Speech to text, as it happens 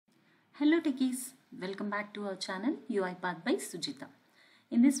Hello Techies, welcome back to our channel UiPath by Sujitha.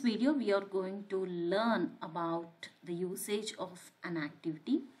 In this video we are going to learn about the usage of an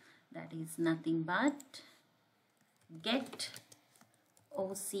activity that is nothing but Get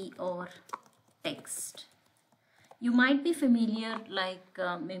OCR Text. You might be familiar, like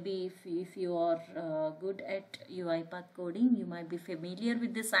maybe if you are good at UiPath coding, you might be familiar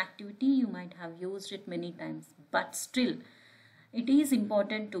with this activity, you might have used it many times, but still it is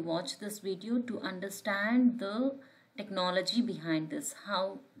important to watch this video to understand the technology behind this,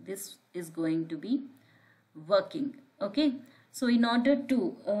 how this is going to be working. Okay, so in order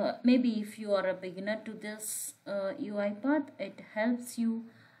to maybe if you are a beginner to this UiPath, it helps you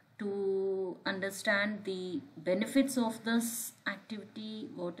to understand the benefits of this activity,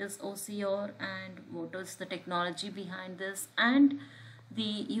 what is OCR and what is the technology behind this, and the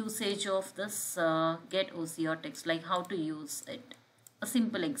usage of this Get OCR Text, like how to use it. A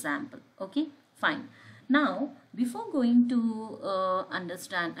simple example. Okay, fine. Now before going to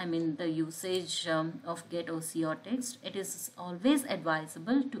understand the usage of Get OCR Text, it is always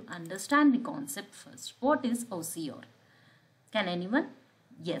advisable to understand the concept first. What is OCR? Can anyone?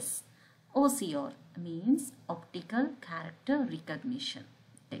 Yes, OCR means Optical Character Recognition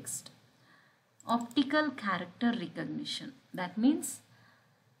Text. Optical Character Recognition, that means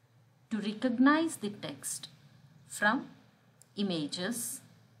to recognize the text from images,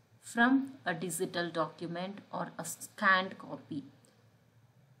 from a digital document or a scanned copy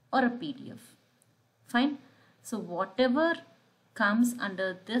or a PDF. Fine. So whatever comes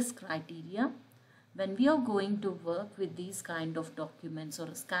under this criteria, when we are going to work with these kind of documents or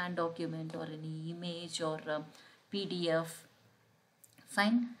a scanned document or any image or a PDF,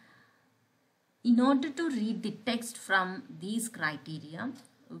 fine. In order to read the text from these criteria,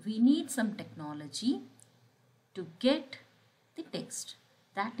 we need some technology to get the text.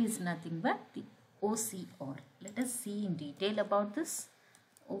 That is nothing but the OCR. Let us see in detail about this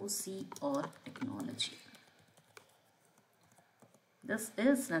OCR technology. This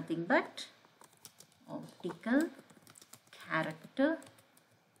is nothing but Optical Character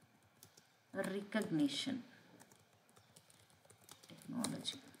Recognition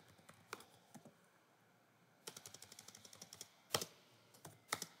technology.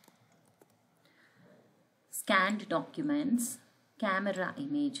 Scanned documents, camera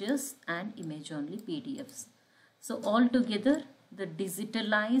images and image only PDFs. So altogether the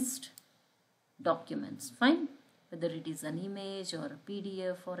digitalized documents, fine, whether it is an image or a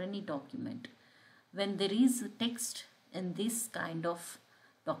PDF or any document. When there is text in this kind of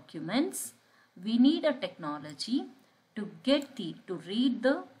documents, we need a technology to read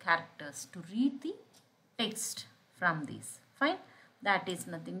the characters, to read the text from these, fine. That is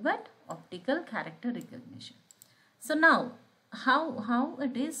nothing but Optical Character Recognition. So now how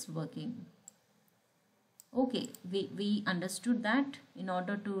it is working? Okay, we understood that in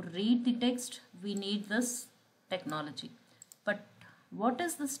order to read the text we need this technology. But what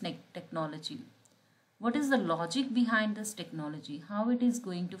is this technology? What is the logic behind this technology? How it is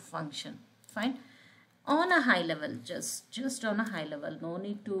going to function? Fine. On a high level, just on a high level, no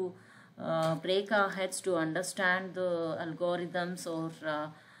need to break our heads to understand the algorithms or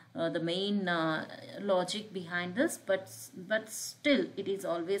the main logic behind this, but still it is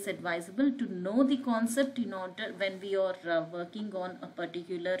always advisable to know the concept in order when we are working on a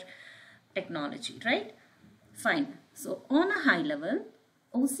particular technology, right? Fine. So on a high level,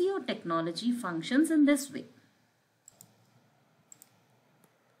 OCR technology functions in this way.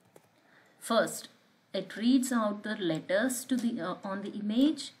 First, it reads out the letters to the on the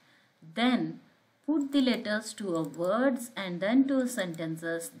image, then put the letters to a words and then to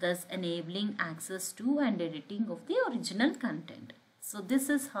sentences, thus enabling access to and editing of the original content. So this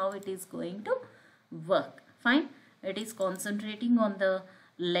is how it is going to work. Fine. It is concentrating on the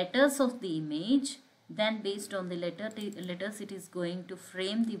letters of the image, then based on the letters it is going to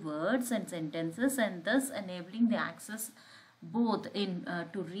frame the words and sentences and thus enabling the access both in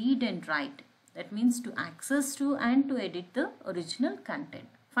to read and write. That means to access to and to edit the original content.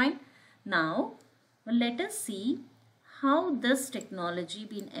 Fine. Now let us see how this technology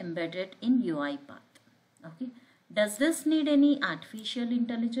been embedded in UiPath. Okay. Does this need any artificial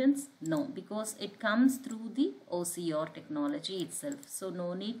intelligence? No, because it comes through the OCR technology itself. So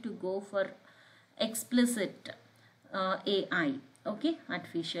no need to go for explicit AI, okay,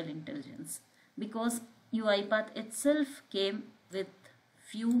 artificial intelligence, because UiPath itself came with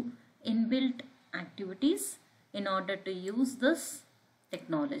few inbuilt activities in order to use this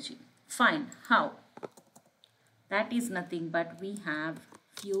technology. Fine. How? That is nothing but we have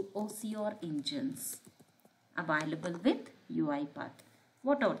few OCR engines available with UiPath.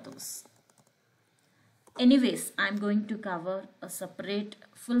 What are those? Anyways, I'm going to cover a separate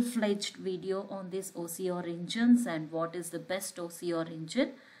full-fledged video on this OCR engines and what is the best OCR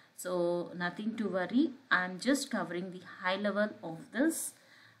engine. So nothing to worry. I'm just covering the high level of this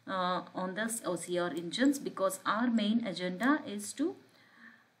on this OCR engines, because our main agenda is to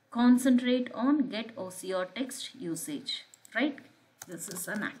concentrate on Get OCR Text usage, right? This is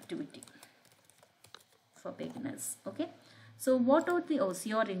an activity for beginners. Okay. So what are the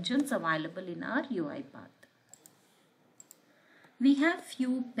OCR engines available in our UiPath? We have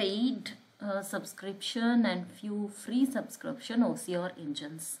few paid subscription and few free subscription OCR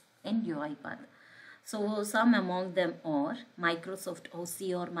engines in UiPath. So some among them are Microsoft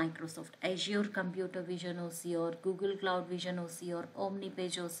OCR, Microsoft Azure Computer Vision OCR, Google Cloud Vision OCR,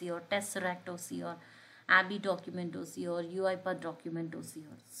 OmniPage OCR, Tesseract OCR, Abbyy Document OCR, UiPath Document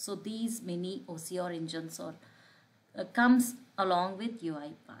OCR. So these many OCR engines are comes along with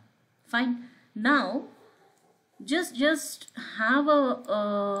UiPath. Fine. Now just have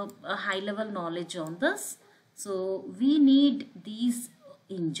a high level knowledge on this. So we need these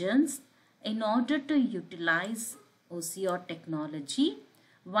engines in order to utilize OCR technology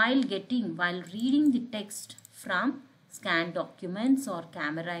while reading the text from scanned documents or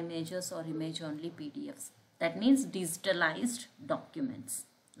camera images or image only PDFs. That means digitalized documents,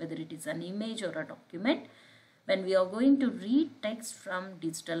 whether it is an image or a document. When we are going to read text from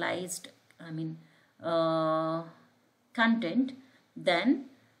digitalized, content, then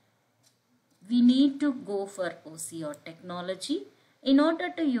we need to go for OCR technology. In order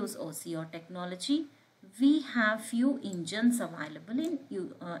to use OCR technology, we have few engines available in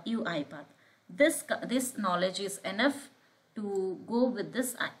UiPath. This knowledge is enough to go with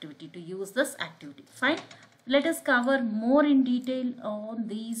this activity, to use this activity. Fine. Let us cover more in detail on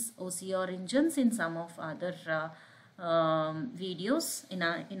these OCR engines in some of other videos in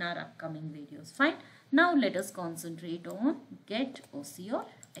our upcoming videos. Fine. Now let us concentrate on Get OCR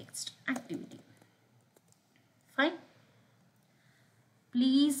Text Activity. Fine.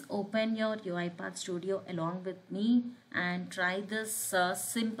 Please open your UiPath Studio along with me and try this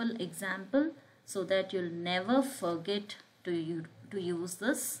simple example so that you'll never forget to use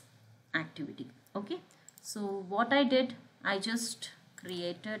this activity. Okay. So what I did, I just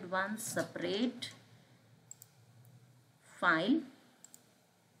created one separate file,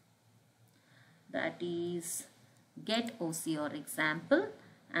 that is Get OCR example,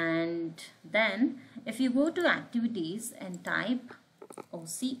 and then if you go to activities and type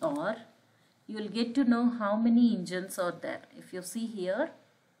OCR, you will get to know how many engines are there. If you see here,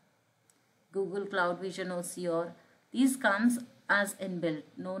 Google Cloud Vision OCR, these comes as inbuilt.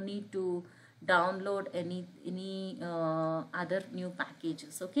 No need to download any other new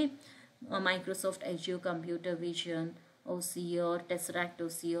packages. Okay. Microsoft Azure Computer Vision OCR, Tesseract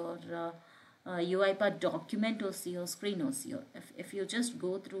OCR, UiPath Document OCR, Screen OCR. If you just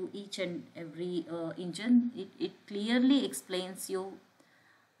go through each and every engine, it clearly explains you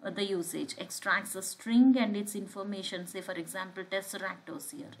the usage. Extracts a string and its information. Say for example, Tesseract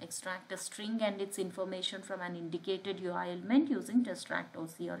OCR. Extract a string and its information from an indicated UI element using Tesseract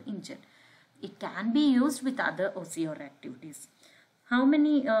OCR engine. It can be used with other OCR activities. How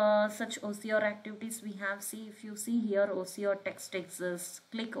many such OCR activities we have? See, if you see here, OCR text exists.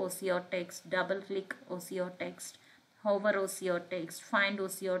 Click OCR text, double click OCR text, hover OCR text, find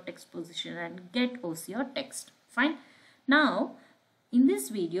OCR text position, and get OCR text. Fine. Now, in this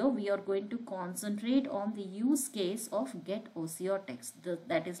video, we are going to concentrate on the use case of Get OCR Text.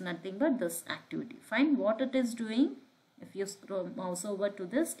 That is nothing but this activity. Fine. What it is doing, if you scroll mouse over to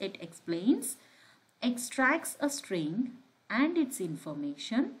this, it explains, extracts a string and its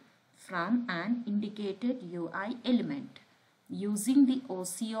information from an indicated UI element using the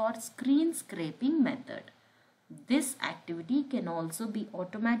OCR screen scraping method. This activity can also be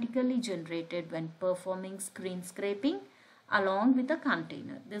automatically generated when performing screen scraping along with a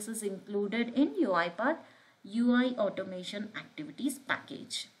container. This is included in UiPath UI Automation Activities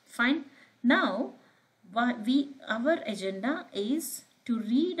package. Fine. Now, our agenda is to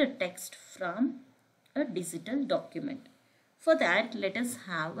read a text from a digital document. For that, let us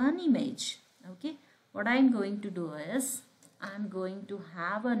have an image. Okay. What I am going to do is, I am going to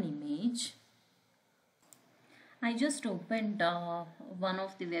have an image. I just opened one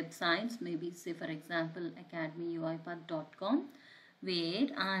of the websites, maybe say for example academyuipath.com, where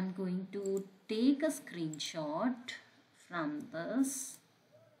I am going to take a screenshot from this.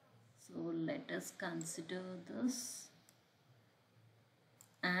 So let us consider this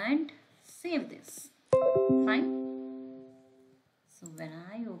and save this. Fine. So when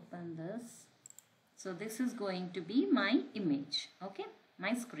I open this, so this is going to be my image. Okay,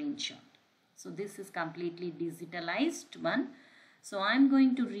 my screenshot. So this is completely digitalized one. So I'm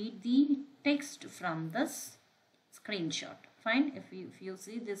going to read the text from this screenshot. Fine. If you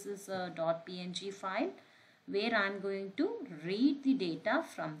see, this is a .png file where I'm going to read the data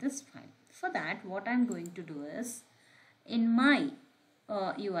from this file. For that, what I'm going to do is, in my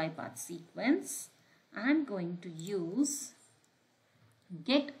UiPath sequence, I'm going to use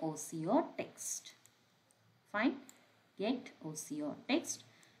Get OCR Text. Fine. Get OCR Text.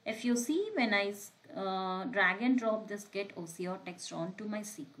 If you see, when I drag and drop this Get OCR Text onto my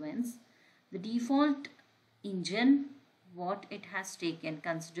sequence, the default engine what it has taken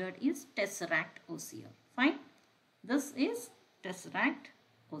considered is Tesseract OCR. Fine. This is Tesseract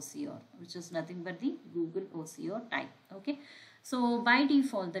OCR, which is nothing but the Google OCR type. Okay. So by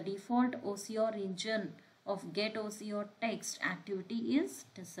default, the default OCR engine of Get OCR Text Activity is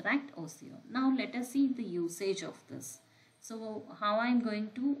Tesseract OCR. Now let us see the usage of this. So how I'm going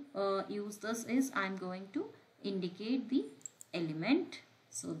to use this is, I'm going to indicate the element.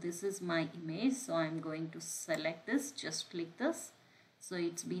 So this is my image. So I'm going to select this, just click this. So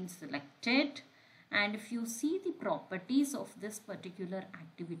it's been selected. And if you see the properties of this particular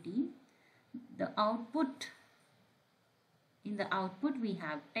activity, the output, in the output we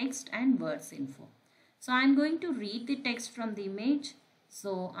have text and words info. So I'm going to read the text from the image.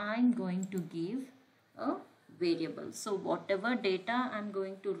 So I'm going to give a variable. So whatever data I'm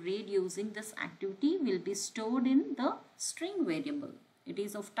going to read using this activity will be stored in the string variable. It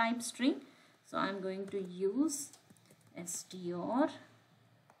is of type string. So I'm going to use str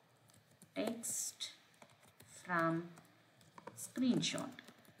text from screenshot.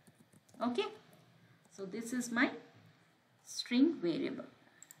 Okay. So this is my string variable.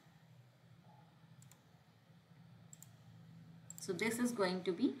 So this is going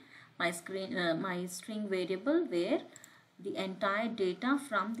to be my string variable where the entire data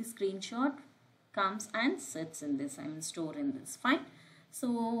from the screenshot comes and sits in this, store in this. Fine.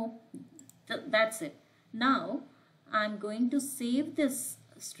 So that's it. Now I'm going to save this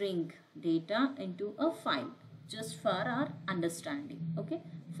string data into a file just for our understanding. Okay.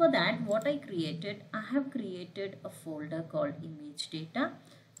 For that, what I have created a folder called image data.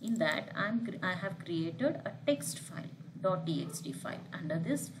 In that, I have created a text file, .txt file under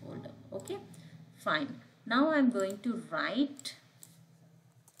this folder. Okay. Fine. Now I'm going to write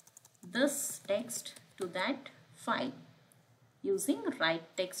this text to that file using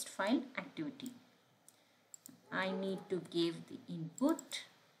write text file activity. I need to give the input,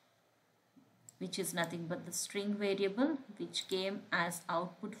 which is nothing but the string variable which came as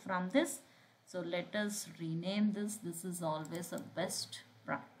output from this. So let us rename this. This is always a best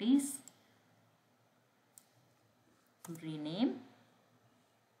practice to rename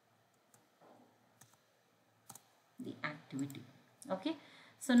the activity. Okay.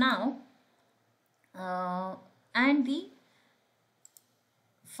 So now and the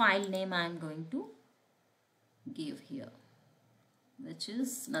file name I am going to give here, which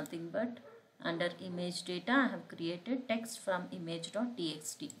is nothing but under image data I have created text from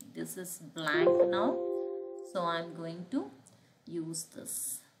image.txt. This is blank now. So I am going to use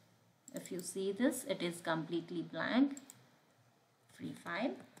this. If you see this, it is completely blank. Free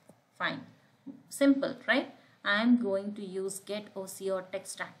file. Fine. Simple, right? I am going to use Get OCR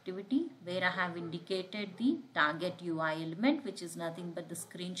Text Activity where I have indicated the target UI element, which is nothing but the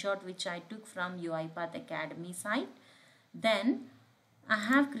screenshot which I took from UiPath Academy site. Then I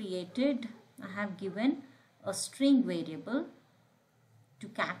have given a string variable to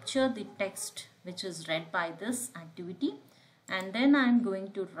capture the text which is read by this activity, and then I am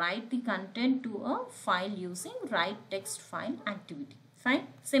going to write the content to a file using write text file activity. Fine.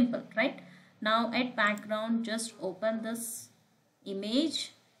 Simple, right? Now at background, just open this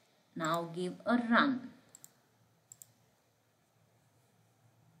image. Now give a run.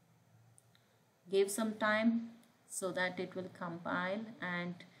 Give some time so that it will compile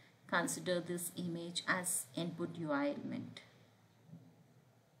and consider this image as input UI element.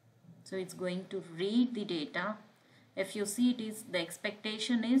 So it's going to read the data. If you see, the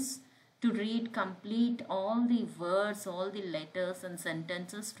expectation is to read complete all the words, all the letters and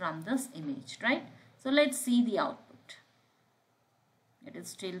sentences from this image, right? So let's see the output. It is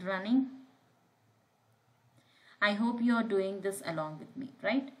still running. I hope you are doing this along with me,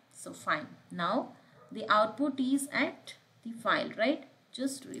 right? So fine. Now the output is at the file, right?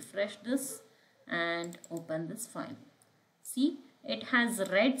 Just refresh this and open this file. See, it has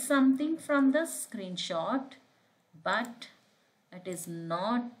read something from the screenshot, but it is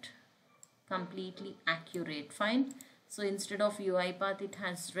not completely accurate. Fine. So instead of UiPath, it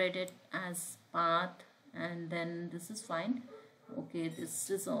has read it as path, and then this is fine. Okay, this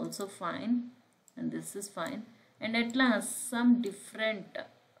is also fine, and this is fine, and at last some different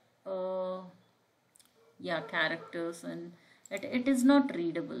yeah, characters, and it is not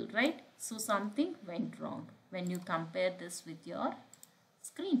readable, right? So something went wrong when you compare this with your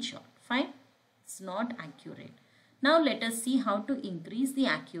screenshot. Fine, it's not accurate. Now let us see how to increase the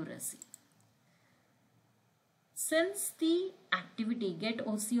accuracy. Since the activity Get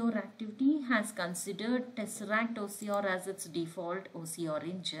OCR activity has considered Tesseract OCR as its default OCR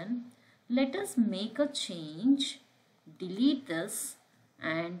engine, let us make a change, delete this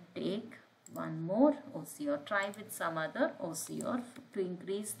and take one more OCR. Try with some other OCR to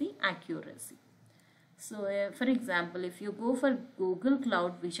increase the accuracy. So for example, if you go for Google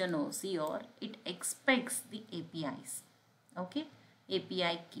Cloud Vision OCR, it expects the APIs, okay,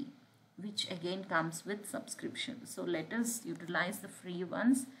 API key, which again comes with subscription. So let us utilize the free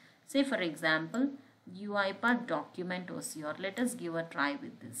ones. Say for example, UiPath Document OCR. Let us give a try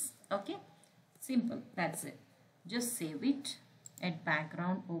with this. Okay, simple, that's it. Just save it, add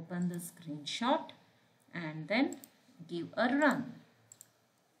background, open the screenshot and then give a run.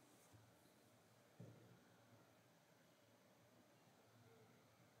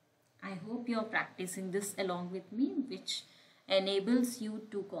 I hope you are practicing this along with me, which enables you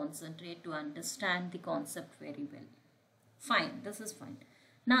to concentrate, to understand the concept very well. Fine, this is fine.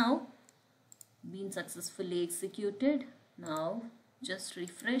 Now, been successfully executed. Now, just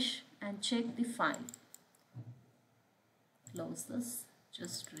refresh and check the file. Close this,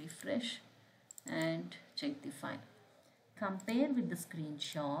 just refresh and check the file. Compare with the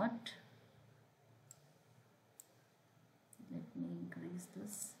screenshot. Let me increase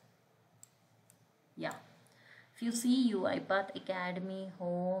this. Yeah. If you see UiPath Academy,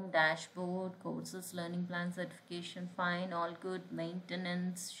 Home, Dashboard, Courses, Learning Plan, Certification, fine, all good,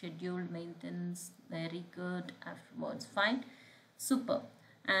 Maintenance, Scheduled Maintenance, very good, afterwards, fine, super.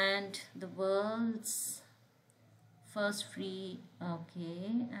 And the world's first free,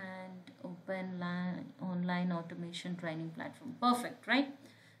 okay, and open online automation training platform, perfect, right?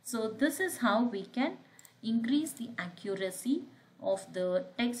 So this is how we can increase the accuracy of the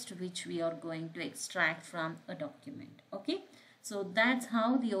text which we are going to extract from a document. Okay, so that's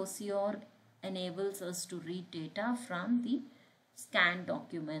how the OCR enables us to read data from the scanned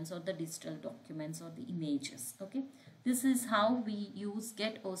documents or the digital documents or the images. Okay, this is how we use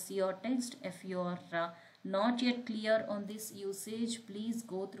Get OCR Text. If you are not yet clear on this usage, please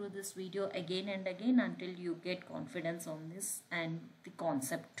go through this video again and again until you get confidence on this and the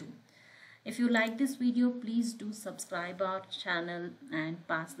concept too. If you like this video, please do subscribe our channel and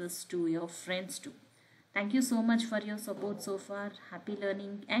pass this to your friends too. Thank you so much for your support so far. Happy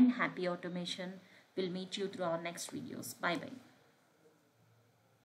learning and happy automation. We'll meet you through our next videos. Bye bye.